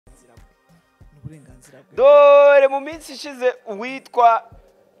uburenganzira bwe. Dore mu minsi ishize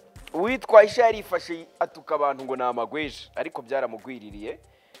witwa ishya yarifashe atuka abantu ngo ni amagweja ariko byaramugwiririye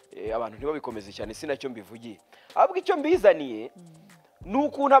abantu ntibabikomeze cyane sinacyo mbivugiye ahubwo icyo mbizaniye ni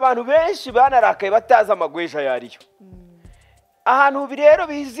ukuntu abantu benshi banarakaye batazi amagweja yariyo ahantu rero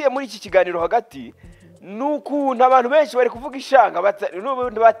biziye muri iki kiganiro hagati ni ukuntu abantu benshi bari kuvuga ishanga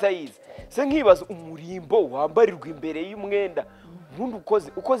n'ubundi batayizi se nkibaza umurimbo wambarirwa imbere y'umwenda ubundi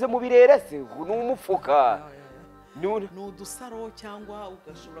ukoze mu birere se ni umufuka ni udusaro cyangwa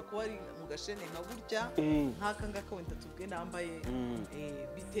ugashobora kuba ari mu gashene nka burya nk'aka ngaka wenda tubwe nambaye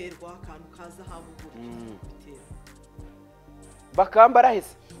biterwa akantu kaza haba burya biterwa bakambara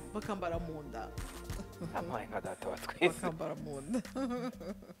hese bakambara mu nda amaye nka data wa twese bakambara mu nda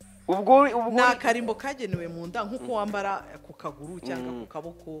ubwo ni akarimbo kagenewe mu nda nk'uko wambara ku kaguru cyangwa ku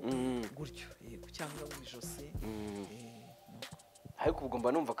kaboko gutyo cyangwa mu ijosi ariko ubwo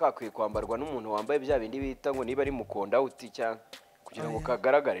mba numva kakwiye kwambarwa n'umuntu wambaye bya bindi bita ngo niba ari mukonda uti cyangwa kugira ngo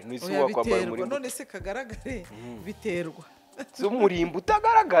kagaragare n'isi wakwambara muri none se kagaragare biterwa zo murimbo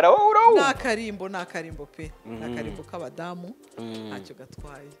utagaragara wowe urawo n'akarimbo pe n'akarimbo k'abadamu ntacyo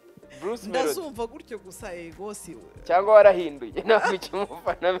gatwaye ndazumva gutyo gusa gose cyangwa warahinduye ntabwo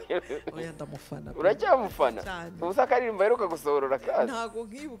ikimufana oya ndamufana uracyamufana ubusa akarimbo aheruka gusohorora kazi ntago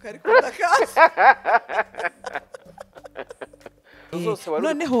nkibuka ariko ndakazi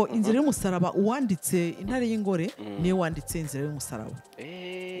noneho inzira y'umusaraba uwanditse intare y'ingore niwe wanditse inzira y'umusaraba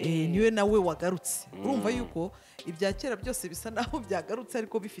niwe nawe wagarutse urumva yuko ibya kera byose bisa naho byagarutse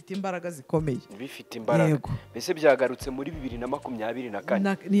ariko bifite imbaraga zikomeye bifite imbaraga mbese byagarutse muri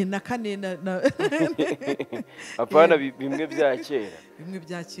 2024 na kane apana bimwe bya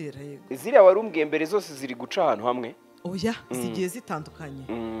kera yego ziriya warumbwiye mbere zose ziri guca ahantu hamwe oya zigiye zitandukanye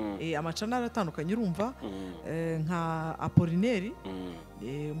amacanara atandukanye urumva nka Apolineri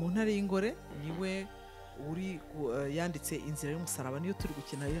mu ntare y'ingore niwe uri yanditse inzira y'umusaraba niyo turi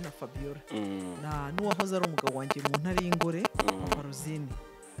gukina yo na Fabiola na n'uwahoze ari umugabo wanjye mu ntare y'ingore Parozine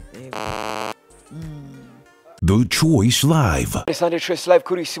yego The Choice Live. The Choice Live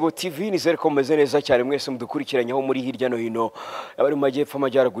kuri Isibo TV nizere ko mumeze neza cyane mwese mudukurikiranye aho muri hirya no hino abari mu majyepfo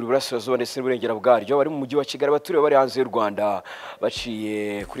amajyaruguru burasirazuba ndetse n'uburengera bwaryo bari mu mujyi wa Kigali baturiye bari hanze y'u Rwanda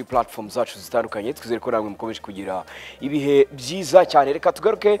baciye kuri platform zacu zitandukanye twizere ko namwe mukomeje kugira ibihe byiza cyane reka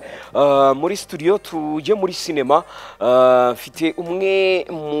tugaruke muri studio tujye muri cinema mfite umwe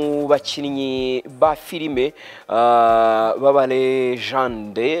mu bakinnyi ba filime baba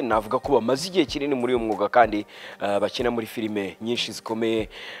legende navuga ko bamaze igihe kinini muri uyu mwuga kandi bakina muri filime nyinshi zikomeye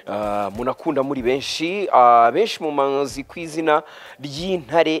munakunda muri benshi mu mazi kw'izina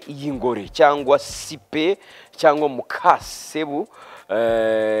ry'intare y'ingore cyangwa sipe cyangwa mukasebu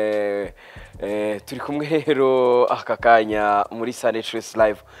turi kumwe rero aka kanya muri Choice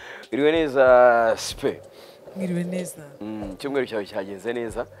Live iriwe neza sipe mwiriwe neza cyumweru cyawe cyagenze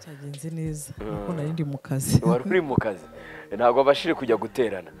neza kuko nari ndi mu kazi wari uri mu kazi ntabwo abashije kujya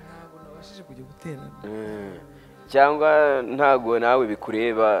guterana cyangwa ntago nawe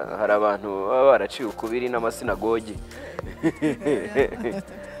bikureba hari abantu baba baraciye ukubiri n'amasinagogi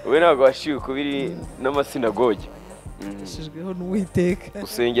we ntago washiye ukubiri n'amasinagogi ashijweho n'uwiteka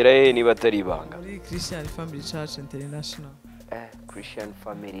usengera he niba atari ibanga muri Christian Family Church International Christian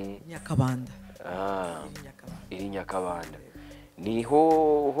Family Nyakabanda iri Nyakabanda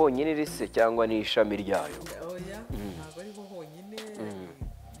niho honyine rise cyangwa ni ishami ryayo oya ntago ariho honyine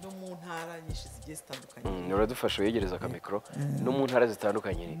no mu ntara nyinshi zigiye zitandukanye uradufasha yegereza akamikro no mu ntara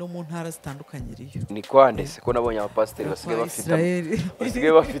zitandukanye riyo ni kwande se ko nabonye abapasiteri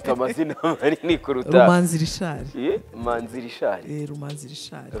basigaye bafite amazina manini kuruta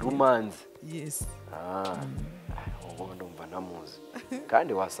Rumanzi yes ubu ndumva namuzi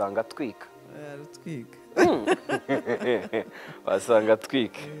kandi wasanga twika wasanga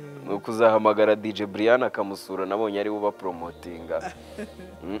twika nuko uzahamagara DJ Brian akamusura nabonye ari buba promotinga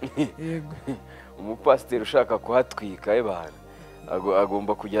yego umupasiteri ushaka kuhatwika ebana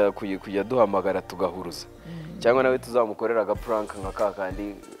agomba kujya duhamagara tugahuruza cyangwa nawe tuzamukorera aga prank nka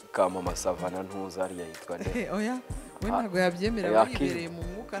kakandi kama masavana ntuzarya yitwa nde oya we ntago yabyemera yibereye mu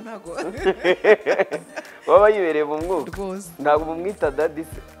mwuka ntago baba yibereye mu mwuka ntago mumwita daddy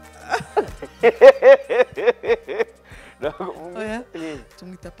se oya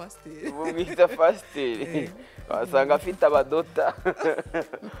tumwita pasiteri wasanga afite abadota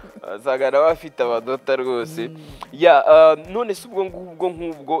wasanga nawe afite abadota rwose none se ubwo ngubwo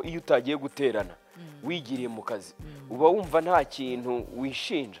nk'ubwo iyo utagiye guterana wigiriye mu kazi uba wumva nta kintu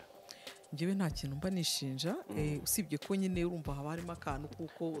wishinja njyewe nta kintu mba nishinja usibye ko nyine urumva haba harimo akantu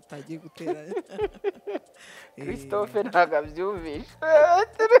kuko utagiye guterana Christophe ntago abyumvisha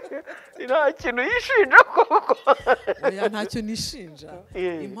nta kintu yishinja koko. oya ntacyo nishinja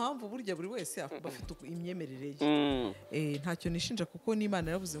impamvu burya buri wese afite imyemerere ye ntacyo nishinja kuko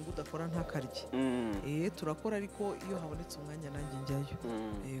n'Imana yaravuze ngo udakora ntakarye turakora ariko iyo habonetse umwanya nanjye njyayo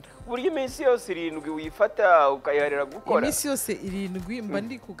burya iminsi yose 7 wifata ukayiharira gukora iminsi yose 7 mba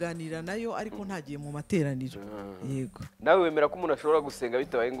ndi kuganira nayo ariko ntagiye mu materaniro yego nawe wemera ko umuntu ashobora gusenga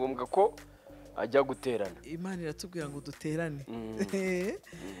bitabaye ngombwa ko ajya guterana Imana iratubwira ngo duterane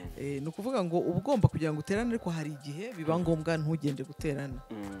ni ukuvuga ngo uba ugomba kugira ngo uterane ariko hari igihe biba ngombwa ntugende guterana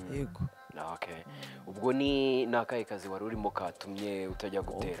yego ubwo ni nakaye kazi wari urimo katumye utajya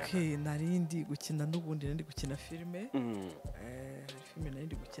guterana narindi gukina n'ubundi nari gukina filime filime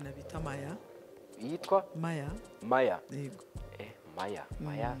narindi gukina bita Maya yitwa Maya yego Maya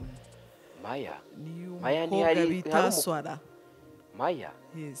Maya ni hari bita Swara Maya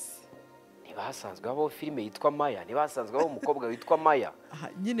yes basanzwe abo filime yitwa Maya basanzwe abo umukobwa witwa Maya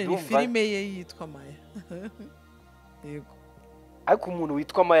nyine ni filime ye yitwa Maya yego ariko umuntu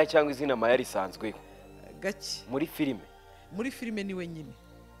witwa Maya cyangwa izina Maya risanzwe gake muri filime niwe nyine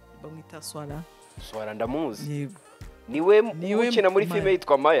bamwita Swara ndamuzi yego niwe ukina muri filime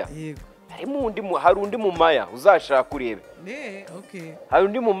yitwa Maya yego hari undi mu Maya uzashaka urebe hari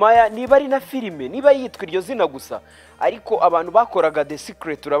undi mu Maya niba ari na filime niba yitwa iryo zina gusa ariko abantu bakoraga The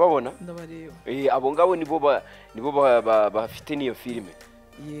Secret urababona abo ngabo nibo bafite niyo filime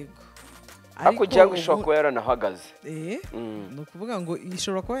yego ariko cyangwa ishobora kuba yaranahagaze ni ukuvuga ngo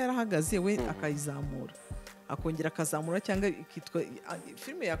ishobora kuba yarahagaze we akayizamura akongera akazamura cyangwa ikitwa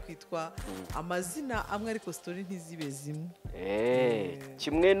filime yakwitwa amazina amwe ariko story ntizibe zimwe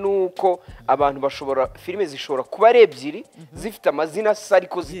kimwe nuko abantu filime zishobora kuba ari ebyiri zifite amazina asa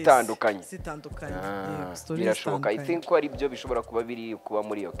ariko zitandukanye birashoboka I think ko ari byo bishobora kuba biri kuba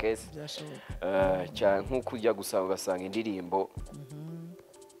muri iyo case nk'uko ujya gusanga ugasanga indirimbo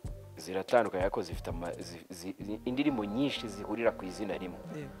ziratandukanye ariko zifite indirimbo nyinshi zihurira ku izina rimwe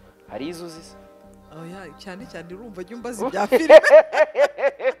hari izo zisa cyane urumva jya umbaza ibya filime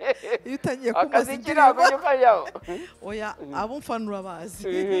iyo utangiye kumbaza indirimbo oya abo mfanura bazi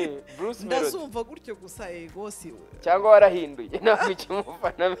ndazumva gutyo gusa rwose cyangwa warahinduye ntabwo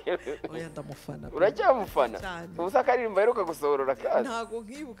ukimufana oya ndamufana uracyamufana ubusa akaririmbo aheruka gusohora urakazi ntabwo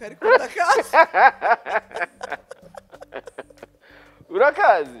nkibuka ariko ndakazi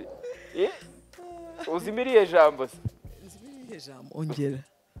urakazi uzimiriye jambo se uzimiriye jambo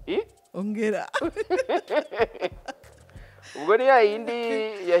ongera ubwo ni yindi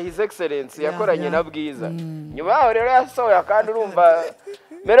ya His Excellence yakoranye na Bwiza nyuma yaho rero yasohoye kandi urumva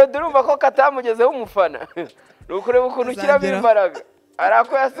melody urumva ko katamugezeho umufana nukureba ukuntu kiramo imbaraga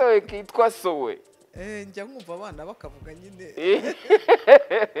arako yasohoye kitwa Sowe njya nkumva abana bakavuga nyine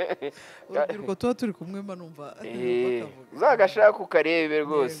urubyiruko tuba turi kumwe mba numva bakavuga uzagashaka ukarebe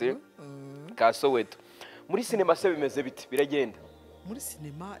rwose ka Soweto muri sinema se bimeze biti biragenda muri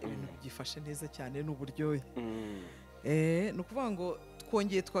sinema ibintu byifashe neza cyane n'uburyohe ni ukuvuga ngo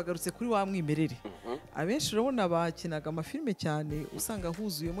twongeye twagarutse kuri wa mwimerere abenshi urabona bakinaga amafilime cyane usanga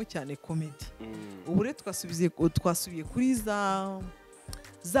huzuyemo cyane komedi ubu rero twasubiye kuri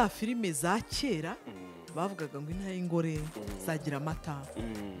za filime za kera bavugaga ngo inka y'ingore zagira amata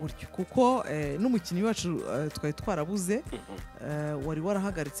gutyo kuko n'umukinnyi wacu twari twarabuze wari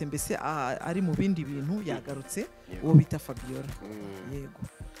warahagaritse mbese ari mu bindi bintu yagarutse uwo bita Fabiola yego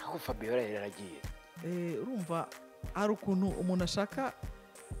aho Fabiola yaragiye urumva hari ukuntu umuntu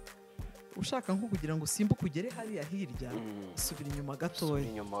ushaka nko kugira ngo simbuke ugere hariya hirya usubira inyuma gatoya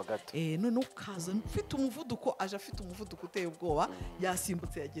none ukaza ufite umuvuduko aje afite umuvuduko uteye ubwoba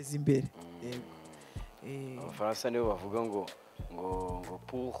yasimbutse yageze imbere abafaransa nibo bavuga ngo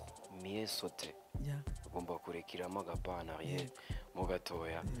pour mieux sauter ugomba kurekiramo agapana mu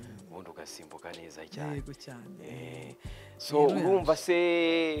gatoya ubundi ugasimbuka neza cyane yego cyane so urumva se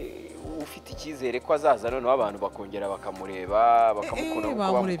ufite icyizere ko azaza noneho abantu bakongera bakamureba bakamukunda kuko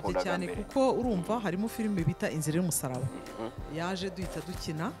bamurebye cyane kuko urumva harimo filime bita Inzira y'Umusaraba yaje duhita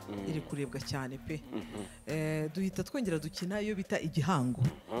dukina iri kurebwa cyane pe duhita twongera dukina iyo bita Igihango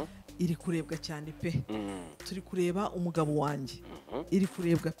iri kurebwa cyane pe turi kureba Umugabo wanjye iri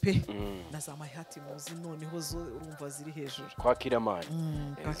kurebwa pe na za Mahati muzi noneho zo urumva ziri hejuru Kwakiramana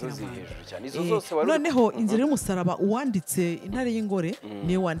zo ziri hejuru cyane izo zose wari noneho Inzira y'Umusaraba uwanditse Intare y'Ingore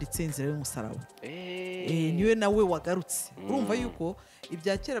niwe wanditse Inzira y'Umusaraba niwe nawe wagarutse urumva yuko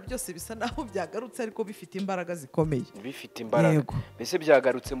ibya kera byose bisa naho byagarutse ariko bifite imbaraga zikomeye bifite imbaraga mbese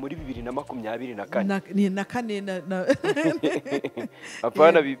byagarutse muri 2024 na kane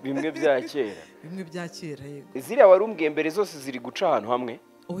apana bimwe bya kera yego ziriya wari umbwiye mbere zose ziri guca ahantu hamwe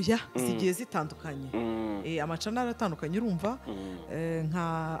oya zigiye zitandukanye amacana aratandukanye urumva nka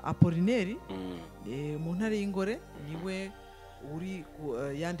Apolineri mu ntare y'ingore niwe uri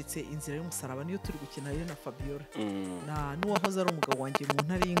yanditse inzira y'umusaraba niyo turi gukina rero na Fabiola na n'uwahoze ari umugabo wanjye mu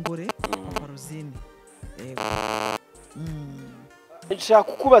ntare y'ingore Papa Rosine nshaka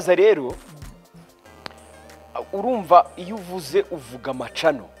kukubaza rero urumva iyo uvuze uvuga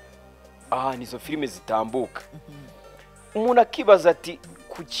amacano ahantu izo filime zitambuka umuntu akibaza ati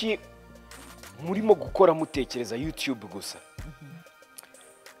kuki murimo gukora mutekereza YouTube gusa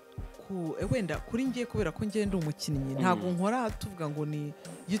wenda kuri ngiye kubera ko ngende umukinnyi ntabwo nkora tuvuga ngo ni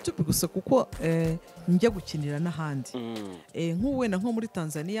YouTube gusa kuko njya gukinira n'ahandi nk'uwenda nko muri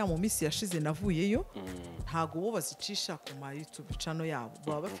Tanzania mu minsi yashize navuyeyo ntabwo bo bazicisha ku ma YouTube channel yabo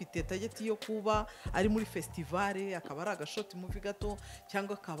baba bafite target yo kuba ari muri festival akaba ari agashoti movie gato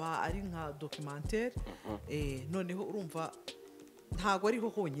cyangwa akaba ari nka documentaire noneho urumva ntabwo ariho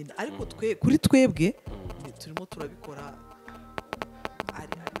honyine ariko kuri twebwe turimo turabikora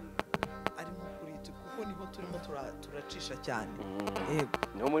niho turimo turacisha cyane yego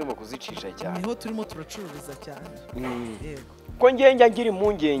niho murimo kuzicisha cyane niho turimo turacururiza cyane yego ko ngenge ngira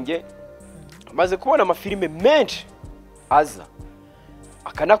impungenge maze kubona amafilime menshi aza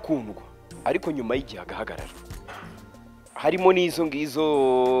akanakundwa ariko nyuma y'igihe agahagarara harimo n'izo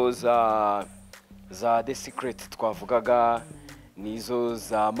ngizo za The Secret twavugaga nizo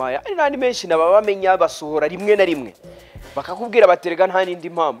za Maya ari nandi menshi nabamenya basohora rimwe na rimwe bakakubwira baterega nta nindi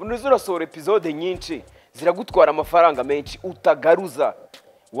mpamvu nizo urasohora episode nyinshi ziragutwara amafaranga menshi utagaruza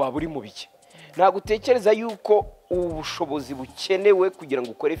waba uri mu bike ntabwo utekereza yuko ubushobozi bukenewe kugira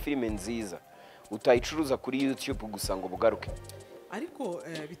ngo ukore filime nziza utayicuruza kuri YouTube gusa ngo bugaruke ariko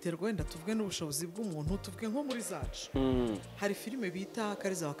biterwa wenda tuvuge n'ubushobozi bw'umuntu tuvuge nko muri zacu hari filime bita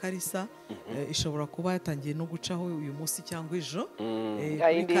Kaliza wa Kalisa ishobora kuba yatangiye no gucaho uyu munsi cyangwa ejo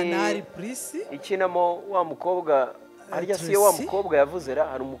kuri Canal Plus ikinamo wa mukobwa harya si wa mukobwa yavuze ra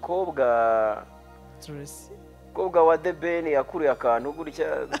hari umukobwa umukobwa wa BEN yakuruye akantu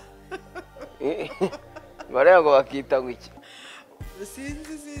gutya barayago bakita ngo iki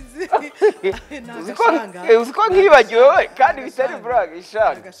sinzi uziko nkibagiwe kandi bitari brag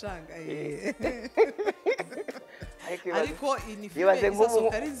ishanga ariko ini filime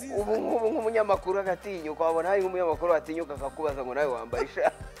izasohoka ari nziza ubu nk'umunyamakuru agatinyuka wabona hari nk'umunyamakuru atinyuka akakubaza ngo nawe wambaye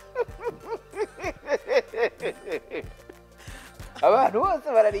ishanga abantu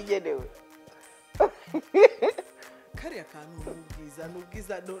bose bararigenewe kariya kantu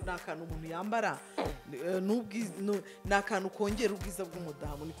n'ubwiza n'akantu umuntu yambara n'akantu kongera ubwiza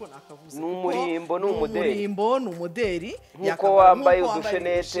bw'umudamu niko nakavuze n'umurimbo n'umuderi nkuko wambaye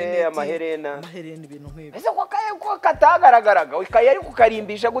udushenete amaherena ibintu nk'ibyo ese ko katagaragaraga ukaye ari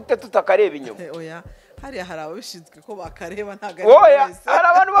kukarimbisha gute tutakareba inyuma oya hariya hari ababishinzwe ko bakareba ntago oya hari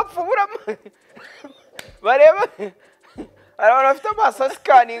abantu bapfubura bareba hari abantu bafite amaso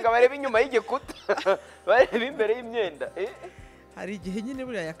scanning bareba inyuma y'igikuta bareba imbere y'imyenda hari igihe nyine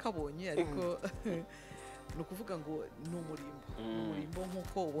buriya yakabonye ariko ni ukuvuga ngo ni umurimbo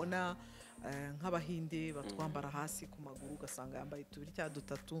nk'uko ubona nk'abahinde batwambara hasi ku maguru ugasanga yambaye tubiri cyangwa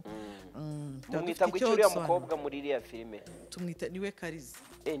dutatu tumwita ngo icyo uriya mukobwa muri iriya filime tumwita niwe Kaliza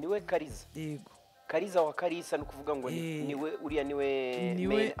niwe Kaliza yego Kaliza wa Kalisa ni ukuvuga ngo niwe uriya niwe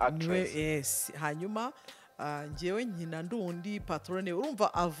main actress yes hanyuma ngewe nkina ndundi patrone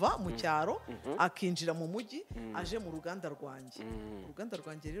urumva ava mu cyaro akinjira mu mujyi aje mu ruganda rwanjye uruganda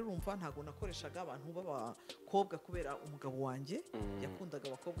rwanjye rero urumva ntago nakoreshaga abantu b'abakobwa kubera umugabo wanjye yakundaga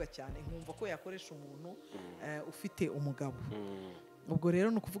abakobwa cyane nkumva ko yakoresha umuntu ufite umugabo ubwo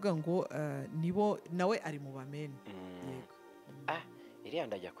rero nukuvuga ngo nibo nawe ari mu bamene yego iriya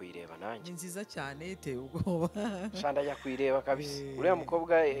ndajya kuyireba nanjye ni nziza cyane iteye ubwoba ndajya kuyireba kabisa uriya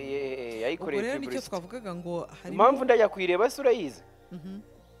mukobwa yayikoreye rero nicyo twavugaga ngo harimo impamvu ndajya kuyireba se urayizi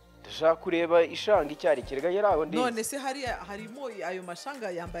ndashaka kureba ishanga icyari kirega yaraho ndize none se harimo ayo mashanga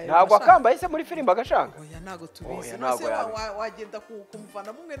yambaye ntabwo akambaye se muri filime agashanga oya ntago tubizi nose wagenda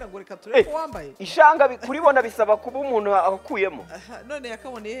kumuvana mu mwenda ngo reka turebe ko wambaye ishanga kuribona bisaba kuba umuntu akuyemo none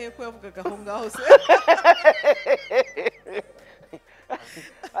yakaboneye ko yavugaga aho ngaho se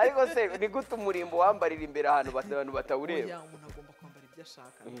ariko se ni gute umurimbo wambarira imbere ahantu abantu batawureba oya umuntu agomba kwambara ibyo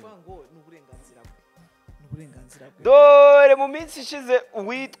ashaka ni ukuvuga ngo ni uburenganzira bwe dore mu minsi ishize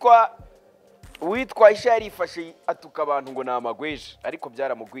uwitwa Isha yarifashe atuka abantu ngo ni amagweje ariko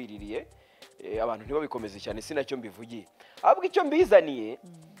byaramugwiririye abantu ntibabikomeze cyane sinacyo mbivugiye ahubwo icyo mbizaniye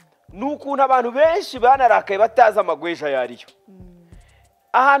ni ukuntu abantu benshi banarakaye batazi amagweje ayariyo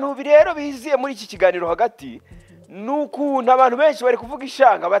ahantu rero biziye muri iki kiganiro hagati nukuntu abantu benshi bari kuvuga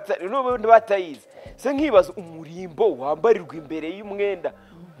ishanga n'ubundi batayizi se nkibaza umurimbo wambarirwa imbere y'umwenda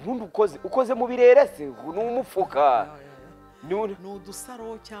ubundi ukoze mu birere se n'umufuka ni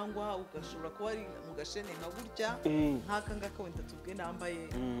udusaro cyangwa ugashobora kuba ari mu gashene nka gutya nk'aka ngaka wenda tubwe nambaye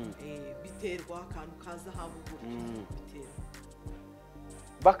biterwa akantu kaza haba gutya biterwa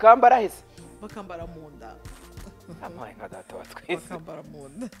bakambara hese bakambara mu nda amaye nka data wa twese bakambara mu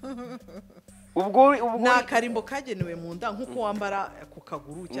nda ubwo ni akarimbo kagenewe mu nda nk'uko wambara ku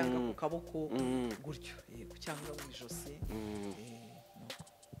kaguru cyangwa ku kaboko gutyo cyangwa mu ijosi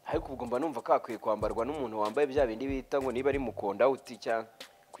ariko ubwo mba numva kakwiye kwambarwa n'umuntu wambaye bya bindi bita ngo niba ari mukonda uti cyangwa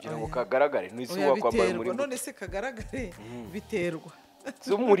kugira ngo kagaragare n'isi wakwambara muri none se kagaragare biterwa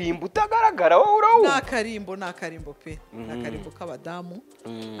z'umurimbo utagaragara wowe urawo ni akarimbo pe ni akarimbo k'abadamu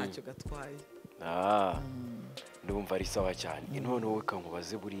ntacyo gatwaye ndumva ari sawa cyane none wowe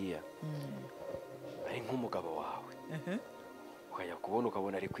kankubaze buriya ari nk'umugabo wawe ukajya kubona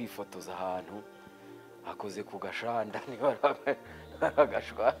ukabona ari kwifotoza ahantu akoze ku gashanda niba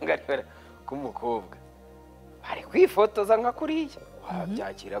agashwanga k'umukobwa ari kwifotoza nka kuriya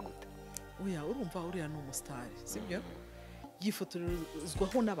wabyakira gute urumva uriya ni umusitari sibyo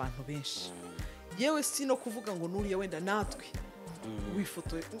yifotorezwaho n'abantu benshi yewe si no kuvuga ngo nuriya wenda natwe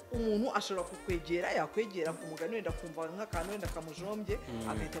wifotoye umuntu ashobora kukwegera yakwegera ku mugani wenda kumva nk'akantu wenda kamujombye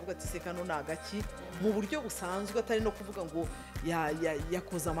agahita avuga ati se kano ni agaki mu buryo busanzwe atari no kuvuga ngo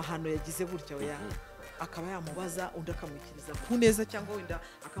yakoze amahano yagize gutya oya akaba yamubaza undi akamwikiriza ku neza cyangwa wenda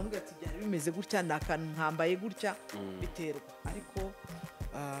akamubwira ati byari bimeze gutya ni akantu nkambaye gutya biterwa ariko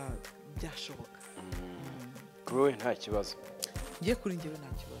byashoboka kuri wowe nta kibazo ngiye kuri njyewe nta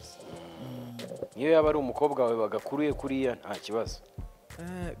kibazo niyo yaba ari umukobwa wawe bagakuruye kuriya nta kibazo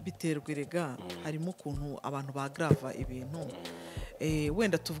biterwa erega harimo ukuntu abantu bagrava ibintu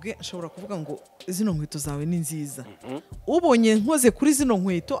wenda tuvuge nshobora kuvuga ngo zino nkweto zawe ni nziza ubonye nkoze kuri zino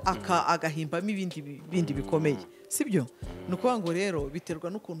nkweto agahimbamo ibindi bikomeye sibyo ni ukuvuga ngo rero biterwa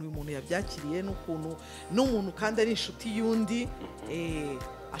n'ukuntu uyu muntu yabyakiriye n'umuntu kandi ari inshuti y'undi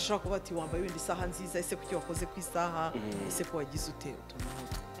ashobora kuba ati wambaye wenda isaha nziza ese kuki wakoze ku isaha ese ko wagize ute utuntu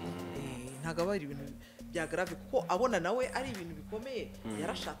ntabwo aba ari ibintu bya grave kuko abona nawe ari ibintu bikomeye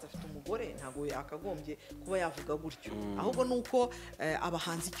yarashatse afite umugore ntabwo yakagombye kuba yavuga gutyo ahubwo nuko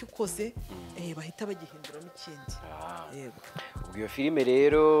abahanzi icyo ukoze bahita bagihinduramo ikindi yego ubwo iyo filime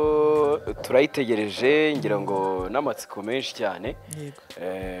rero turayitegereje ngira ngo n'amatsiko menshi cyane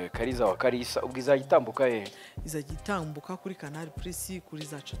Kaliza wa Kalisa ubwo izajya itambuka izajya itambuka kuri Canal Plus kuri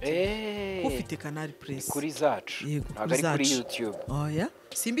zacu ufite Canal Plus kuri zacu ntabwo ari kuri YouTube oya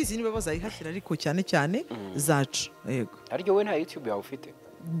simbizi niba bazayihashyira ariko cyane cyane zacu yego ariko we nta YouTube yawe ufite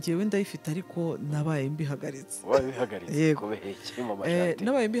njyewe ndayifite ariko nabaye mbihagaritse wabihagaritse kubera iki mu mashati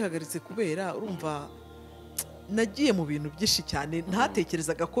nabaye mbihagaritse kubera urumva nagiye mu bintu byinshi cyane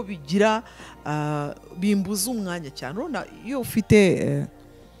ntatekerezaga ko bigira bimbuza umwanya cyane urabona iyo ufite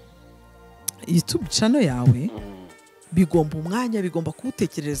YouTube channel yawe bigomba umwanya bigomba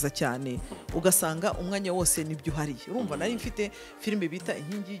kuwutekereza cyane ugasanga umwanya wose nibyo uhariye urumva nari mfite filime bita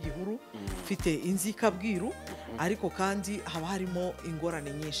inkingi y'igihuru mfite inzikabwiru ariko kandi haba harimo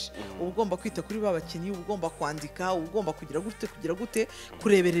ingorane nyinshi uba ugomba kwita kuri ba bakinnyi uba ugomba kwandika uba ugomba kugira gute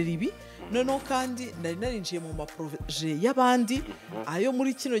kureberera ibi noneho kandi nari narinjiye mu maproje y'abandi ayo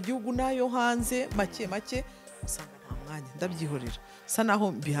muri kino gihugu n'ayo hanze make usanga nta mwanya ndabyihorera sa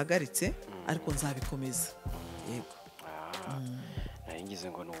naho mbihagaritse ariko nzabikomeza yego naringize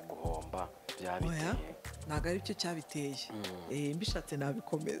ngo ni uguhomba byabiteye ntabwo ari cyo cyabiteye mbishatse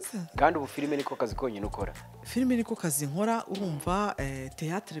nabikomeza kandi ubu filime niko kazi konyine ukora filime niko kazi nkora urumva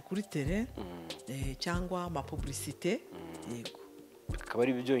teatire kuri tele cyangwa amapublicité yego akaba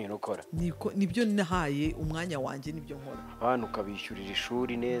ari ibyo nyine ukora nibyo nahaye umwanya wanjye nibyo nkora abantu ukabishyurira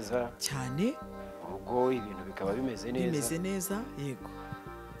ishuri neza cyane ubwo ibintu bikaba bimeze neza yego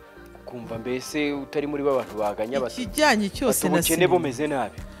kumva mbese utari muri abantu baganya ikijyanye cyose na sinema bumeze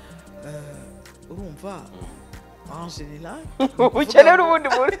nabi urumva en general ubukene n'ubundi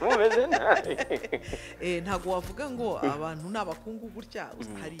bumeze nabi ntabwo wavuga ngo abantu ni abakungu gutya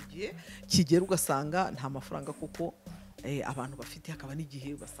hari igihe kigera ugasanga nta mafaranga kuko abantu bafite hakaba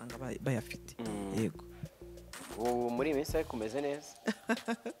n'igihe ugasanga bayafite yego ubu muri iyi minsi ariko umeze neza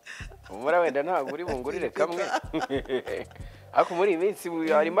umura wenda ntabwo uri bungurire kamwe ariko muri iyi minsi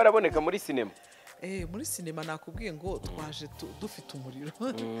harimo araboneka muri sinema muri sinema nakubwiye ngo twaje dufite umuriro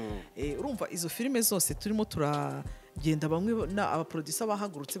urumva izo filime zose turimo turagenda bamwe abaproducer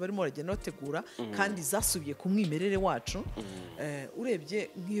bahagurutse barimo baragenda bategura kandi zasubiye ku mwimerere wacu urebye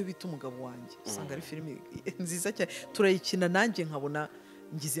nk'iyo bita umugabo wanjye usanga ari filime nziza cyane turayikina nanjye nkabona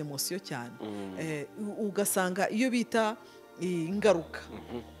ngize emosiyo cyane ugasanga iyo bita ingaruka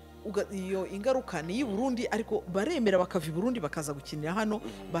iyo ingaruka ni y'Uburundi ariko baremera bakava i Burundi bakaza gukinira hano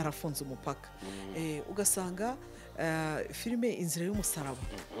barafunze umupaka. Ugasanga filime Inzira y'umusaraba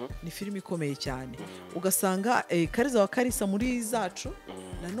ni filime ikomeye cyane. Ugasanga Kaliza wa Kalisa muri zacu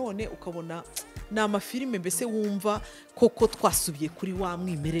nanone ukabona ni amafilime mbese wumva koko twasubiye kuri wa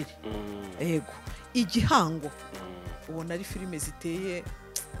mwimerere. Yego Igihango ubona ari filime ziteye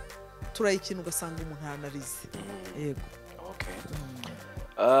turayikina ugasanga umuntu aranarize. Yego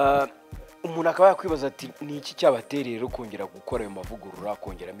umuntu akaba yakwibaza ati ni iki cyabatereye rero kongera gukora ayo mavugurura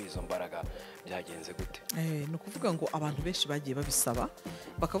kongeramo izo mbaraga byagenze gute? Ni ukuvuga ngo abantu benshi bagiye babisaba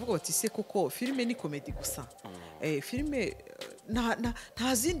bakavuga bati se koko filime ni komedi gusa. Filime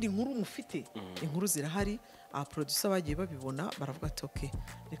nta zindi nkuru mufite. Inkuru zirahari. Abaproducer bagiye babibona baravuga ati okay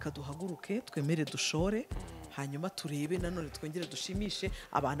reka duhaguruke twemere dushore hanyuma turebe nanone twongere dushimishe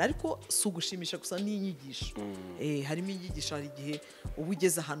abantu ariko si ugushimisha gusa n'inyigisho. Harimo inyigisho, hari igihe uba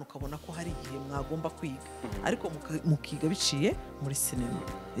ugeze ahantu ukabona ko hari igihe mwagomba kwiga ariko mukiga biciye muri sinema.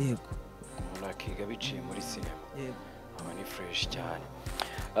 Yego akiga biciye muri sinema. Yego aba ni fresh cyane.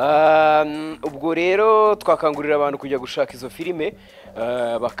 Ubwo rero twakangurira abantu kujya gushaka izo filime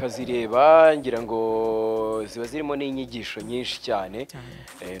bakazireba, ngira ngo ziba zirimo n'inyigisho nyinshi cyane.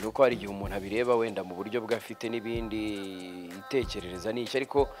 Nuko hari igihe umuntu abireba wenda mu buryo bwafite n'ibindi itekerereza n'iki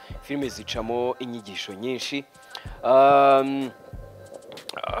ariko filime zicamo inyigisho nyinshi.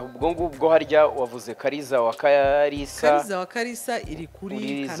 Ubwo ngubwo harya wavuze Kaliza wa Kalisa. Kaliza wa Kalisa iri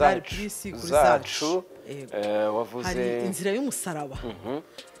kuri Canal Plus kuri zacu. Wavuze hari Inzira y'umusaraba.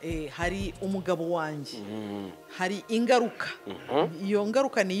 Hari Umugabo wanjye. Hari Ingaruka. Iyo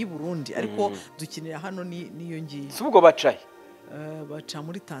ngaruka ni y'Uburundi ariko dukinira hano niyo ngiye. Si ubwo bacaye baca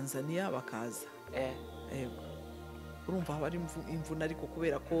muri Tanzania bakaza. Yego urumva haba ari imvuna ariko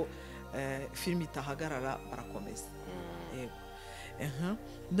kubera ko filime itahagarara barakomeza. Yego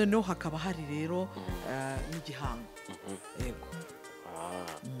noneho hakaba hari rero n'igihango. Yego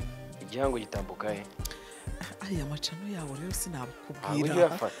igihango gitambuka he? Ariya macano yawo rero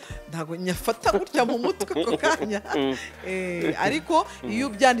sinabukubwira ntago nyafata gutya mu mutwe ako kanya. Ariko iyo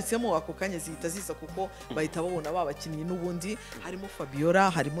byanditsemo ako kanya zihita ziza kuko bahita babona babakinnyi n'ubundi harimo Fabiola,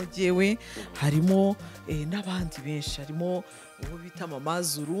 harimo jewe, harimo n'abandi benshi, harimo uwo bita Mama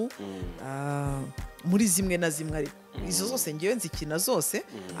Zuru muri zimwe na zimwe ariko izo zose ngiye nzikina zose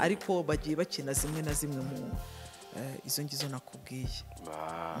ariko bagiye bakina zimwe na zimwe mu izo ngizo nakubwiye.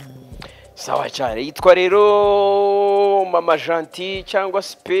 Sawa cyane. Yitwa rero Mama Gentil cyangwa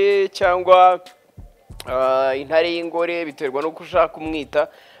Spe cyangwa Intare y'Ingore biterwa no gushaka kumwita.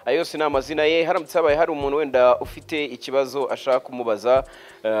 Ayo yose ni amazina ye. Haramutse habaye hari umuntu wenda ufite ikibazo ashaka kumubaza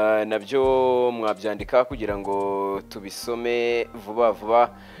nabyo mwabyandika kugira ngo tubisome vuba vuba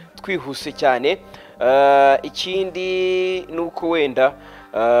twihuse cyane. Ikindi nuko wenda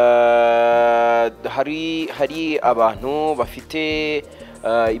hari abantu bafite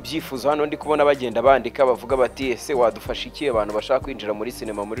ibyifuzo hano ndi kubona bagenda bandika bavuga bati ese wadufasha iki abantu bashaka kwinjira muri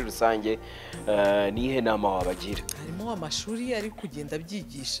sinema muri rusange nihe nama wabagira? Harimo amashuri ari kugenda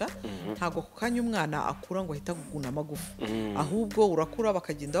byigisha ntago kukanya umwana akura ngo ahita kuguna amagufa ahubwo urakura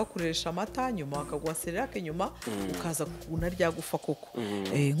bakagenda bakoresha amata nyuma bakaguha serake nyuma ukaza kuguna rya gufa koko.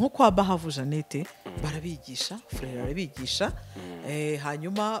 Nko kwa Bahavu Jeannette barabigisha, Frere arabigisha.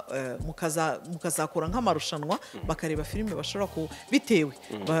 Hanyuma mukazakora nk'amarushanwa bakareba filime bashobora bitewe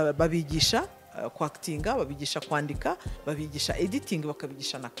babigisha kwactinga, babigisha kwandika, babigisha editing,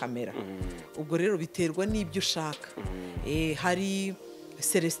 bakabigisha na kamera. Ubwo rero biterwa n'ibyo ushaka. Hari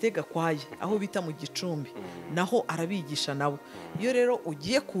Celestin Gakwaye aho bita mu Gicumbi naho arabigisha nabo. Iyo rero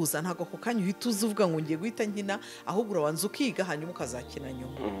ugiye kuza ntago ako kanya uhita uzuvuga ngo ngiye guhita nkina ahubwo urabanza ukiga hanyuma ukazakina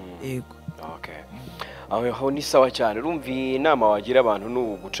nyuma. Yego okay. Aho ni sawa cyane. Urumva inama wagira abantu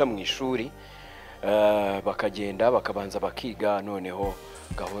ni guca mu ishuri bakagenda bakabanza bakiga noneho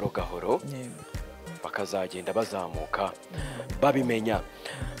gahoro gahoro bakazagenda bazamuka babimenya.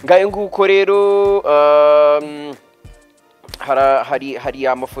 Ngaye nguko rero hari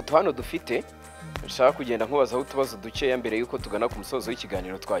amafoto hano dufite nshaka kugenda nkubazaho utubazo dukeya mbere yuko tugana ku musozo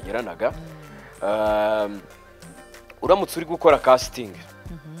w'ikiganiro twageranaga. Uramutse uri gukora casting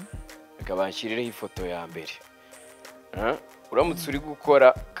bakabashirireho ifoto ya mbere. Uramutse uri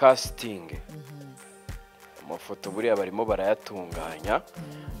gukora casting amafoto buriya barimo barayatunganya.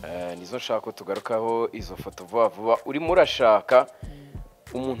 Nizo nshaka ko tugarukaho izo foto vuba vuba. Urimo urashaka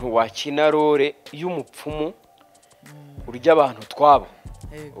umuntu wakina role y'umupfumu urya abantu twabo,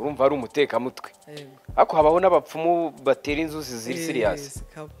 urumva ari umutekamutwe. Ariko habaho n'abapfumu batera inzuzi ziri serious.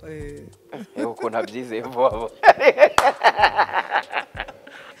 Uko ntabyizeye vuba vuba.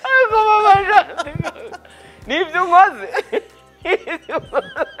 Nibyo nkoze.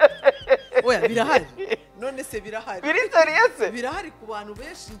 birahari none se birahari biritariye birahari ku bantu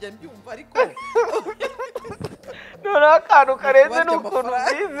benshi njya mbyumva ariko none akantu karenze n'ukuntu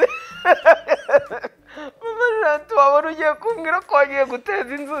ubizi wabona ugiye kumbwira ko wagiye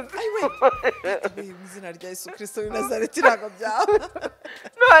guteza inzuzi mu izina rya Yesu Kristo w'i Nazareti ntabwo byaba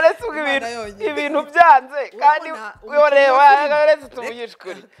none se ibintu byanze kandi ureba tuvugisha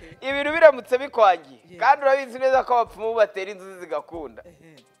ukuri ibintu biramutse bikwangiye kandi urabizi neza ko abapfumu batera inzuzi zigakunda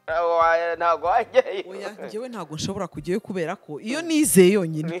ntabwo wajyayo njyewe ntabwo nshobora kujyayo kubera ko iyo nizeye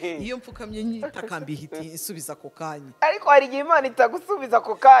yonyine iyo mfukamye nyitakambye ihita isubiza ako kanya ariko hari igihe Imana itagusubiza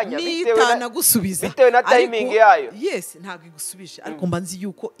ako kanya bitewe na timing yayo yes ntabwo igusubije ariko mba nzi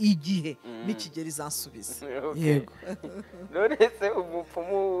yuko igihe nikigera izansubiza yego none se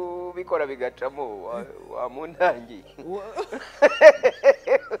umupfumu bikora bigacamo wamundangiye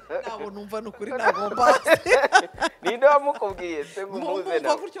ntabwo numva n'ukuri ntabwo mbaze ninde wamukubwiye se ngo umuze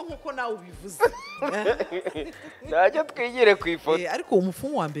nawe nkuko nawe ubivuze ntacyo twigire ku ifoto ariko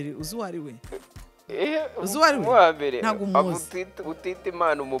umupfumu wa mbere uzi uwo ari we uzi uwo ari we wa mbere ntabwo umuzi utita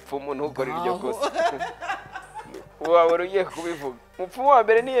Imana umupfumu ntukore iryo kosa wabona ugiye kubivuga umupfumu wa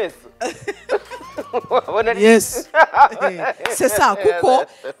mbere ni Yesu wabona ari Yesu sesa kuko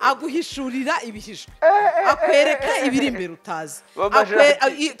aguhishurira ibihishwe akwereka ibiri imbere utazi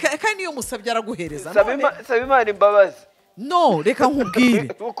kandi niyo musabye araguhereza saba Imana imbabazi no reka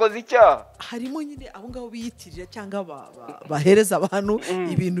nkubwire ukoze icyaha harimo nyine abo ngabo biyitirira cyangwa bahereza abantu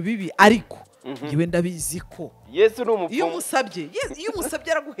ibintu bibi ariko yewe ndabizi ko Yesu ni umupfumu iyo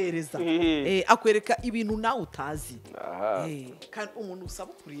umusabye araguhereza akwereka ibintu nawe utazi kandi umuntu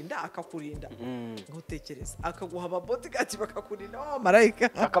usaba kurinda akakurinda ntutekereze akaguha ababodigati bakakurinda marayika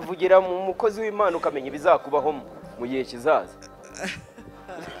akavugira mu mukozi w'Imana ukamenya ibizakubaho mu gihe kizaza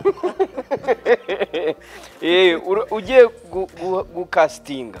ugiye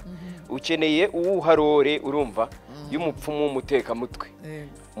gukasitinga ukeneye uwuharore urumva y'umupfumu w'umutekamutwe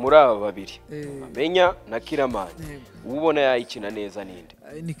muri aba babiri Bamenya na Kiramani ubona yayikina neza ninde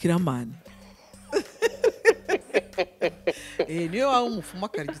ni Kiramani niyo waba umupfumu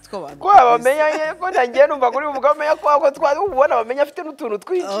akarigitwa abantu ko Bamenya yego ntangiye numva kuri uvuga Bamenya ko twabona Bamenya afite n'utuntu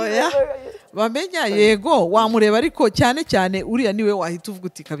twinshi Bamenya yego wamureba ariko cyane cyane uriya niwe wahita uvuga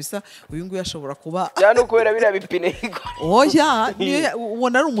uti kabisa uyu nguyu ashobora kuba cyane ukubera biriya bipine oya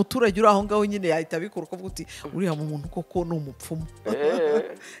ubona ari umuturage uri aho ngaho nyine yahita abikora ukavuga uti uriya muntu koko ni umupfumu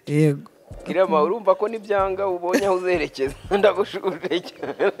yego Kirama urumva ko nibyanga ubonye aho uzerekeza ndagushuje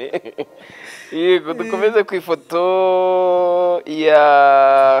cyane yego dukomeze ku ifoto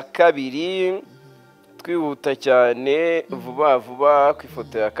ya kabiri twihuta cyane vuba vuba ku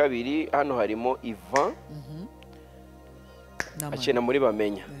ifoto ya kabiri hano harimo Ivan akina muri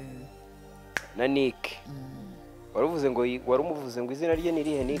Bamenya na Nick waruvuze ngo izina rye ni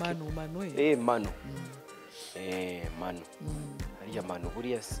rihe Nick Manu Manu hariya Manu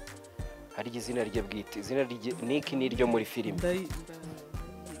buriya se hari izina rye bwite izina rye Nick ni iryo muri filime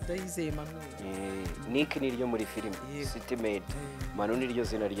ndayizeye Manu Nick ni iryo muri filime City Made Manu ni iryo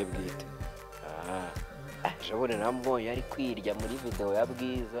zina rye bwite jabone namubonye ari kwirya muri video ya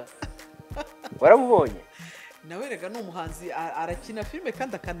Bwiza waramubonye nawe rega ni umuhanzi arakina filime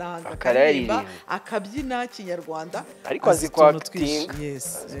kandi akanahanga akabyina kinyarwanda ariko azi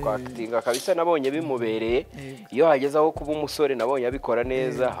kwakitinga kabisa nabonye bimubereye iyo hageze aho kuba umusore nabonye abikora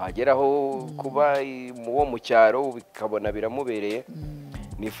neza hageraho kuba uwo mu cyaro bikabona biramubereye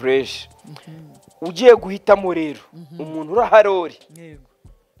ni fresh ugiye guhitamo rero umuntu uraharori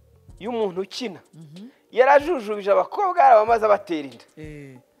y'umuntu ukina yarajujubije abakobwa arabamaze abatera inda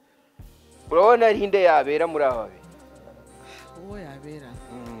urabona ari inde yabera muri aba babiri uwo yabera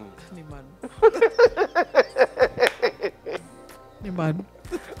ni Manu ni Manu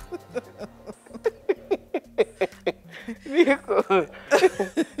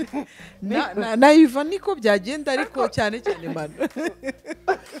na Ivan niko byagenda ariko cyane cyane Manu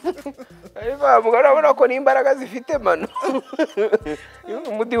ariko urabona ko n'imbaraga zifite Manu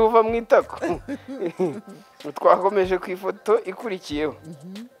umudiho uva mu itako twakomeje ku ifoto ikurikiyeho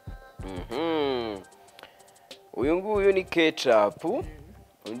uyu nguyu ni Ketchup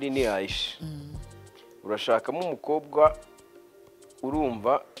undi ni Aisha urashakamo umukobwa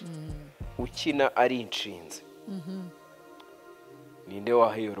urumva ukina ari inshinzi ninde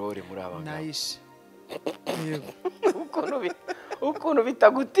wahiyorore muri aba ngaba Aisha ukuntu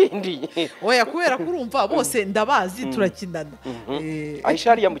bitagutindiye oya kubera ko urumva bose ndabazi turakinana Aisha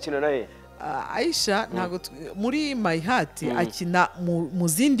hariya mukina naye Aisha ntago muri My Heart akina mu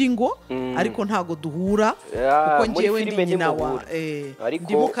zindi ngo ariko ntago duhura kuko ngiyewe ndi nyina wa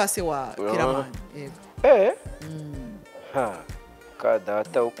ndi mukase wa Kiramani muka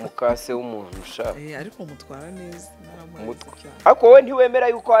data mukase w'umuntu ushaka ariko mutwara neza ariko wowe ntiwemera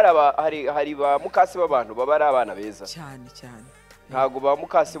yuko hari ba mukase b'abantu baba ari abana beza cyane cyane ntago ba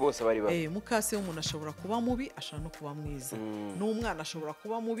mukase bose bari baba mukase w'umuntu ashobora kuba mubi ashobora no kuba mwiza n'umwana ashobora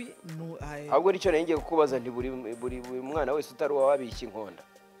kuba mubi ahubwo nicyo ngiye kukubaza nti buri mwana wese utari wababika inkonda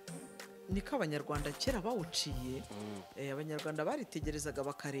niko abanyarwanda kera bawuciye abanyarwanda baritegerezaga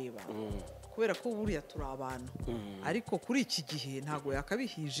bakareba kubera ko buriya turi abantu ariko kuri iki gihe ntago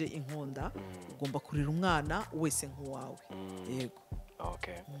yakabihije inkonda ugomba kurira umwana wese nk'uwawe yego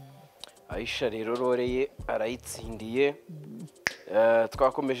Aisha rero roreye arayitsindiye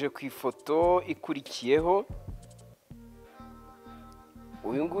twakomeje ku ifoto ikurikiyeho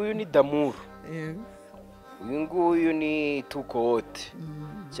uyu nguyu ni Damuru uyu nguyu ni Tukote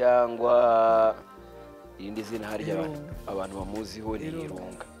cyangwa irindi zina harya abantu bamuziho ni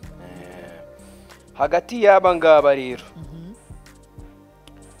Irunga hagati y'aba ngaba rero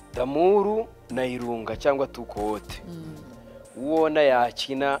Damuru na Irunga cyangwa Tukote uwona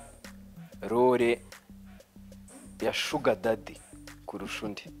yakina role ya Sugar Daddy kurusha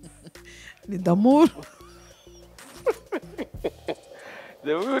undi ni Damuru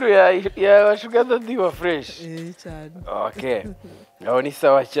Damuru ya Sugar Daddy wa fresh cyane naho ni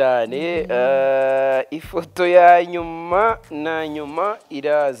sawa cyane ifoto ya nyuma na nyuma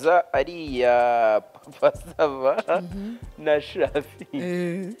iraza ari ya Papa Sava na Shafi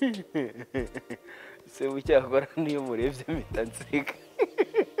se bucyakora niyo murebye mitansika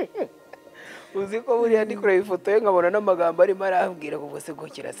uzi ko buriya ndi kureba ifoto ye nkabona n'amagambo arimo arambwira ngo bose ngo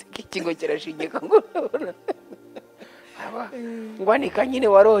kiraseka iki ngo kirashingika ngo ngwanika nyine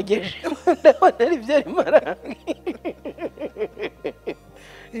warogeje ndabona ari byo arimo arambwira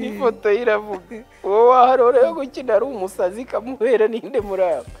ifoto iravuga wowe waharore yo gukina ari umusazi kamuhera ninde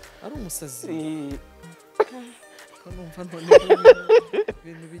muraba ari umusazi ko numva none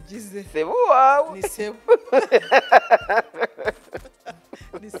ibintu bigize sebo wawe ni sebo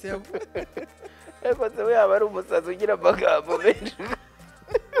ni sebo ariko sebo yaba ari umusazi ugira amagambo menshi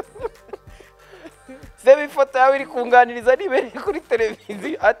sebo ifoto yawe iri kunganiriza nibereye kuri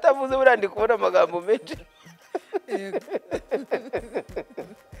televiziyo atavuze buriya ndi kubona amagambo menshi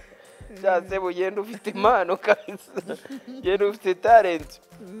cyase bugenda ufite impano kabisa genda ufite talent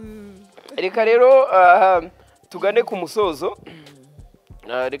reka rero tugane ku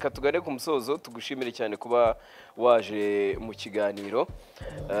musozo tugushimire cyane kuba waje mu kiganiro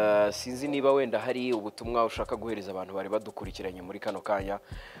sinzi niba wenda hari ubutumwa ushaka guhereza abantu bari badukurikiranye muri kano kanya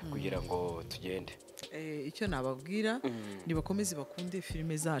kugira ngo tugende icyo nababwira nibakomeze bakunde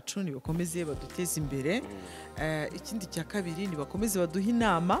filime zacu nibakomeze baduteze imbere ikindi cya kabiri nibakomeze baduhe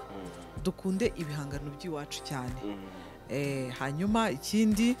inama dukunde ibihangano by'iwacu cyane hanyuma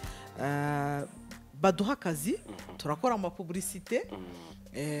ikindi baduha akazi turakora amapublicité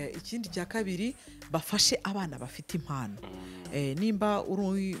ikindi cya kabiri bafashe abana bafite impano nimba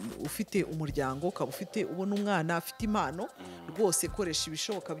ufite umuryango ukaba ufite ubona umwana afite impano rwose koresha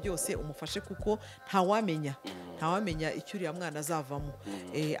ibishoboka byose umufashe kuko ntawamenya icyo uriya mwana azavamo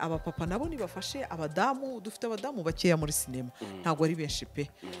abapapa nabo nibafashe abadamu dufite abadamu bakeya muri sinema ntabwo ari benshi pe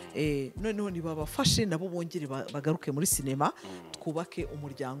noneho nibabafashe nabo bongere bagaruke muri sinema twubake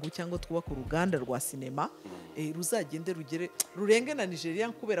umuryango cyangwa twubake uruganda rwa sinema ruzagende rurenge na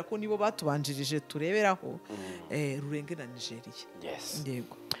Nigeria kubera ko nibo batubanjirije tureberaho rurenge na Nigeria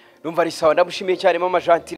yego numva ari sawa ndamushimiye cyane mama Jean